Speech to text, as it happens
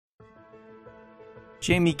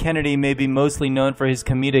Jamie Kennedy may be mostly known for his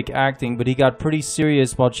comedic acting, but he got pretty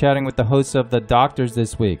serious while chatting with the hosts of The Doctors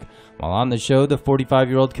this week. While on the show, the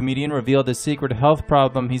 45-year-old comedian revealed a secret health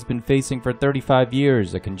problem he's been facing for 35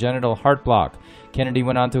 years, a congenital heart block. Kennedy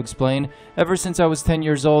went on to explain, "Ever since I was 10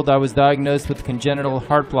 years old, I was diagnosed with congenital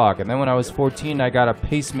heart block, and then when I was 14, I got a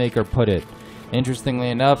pacemaker put in." Interestingly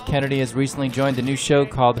enough, Kennedy has recently joined a new show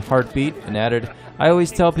called HealthFeed and added, "I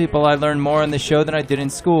always tell people I learn more on the show than I did in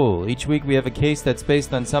school. Each week we have a case that's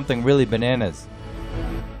based on something really bananas."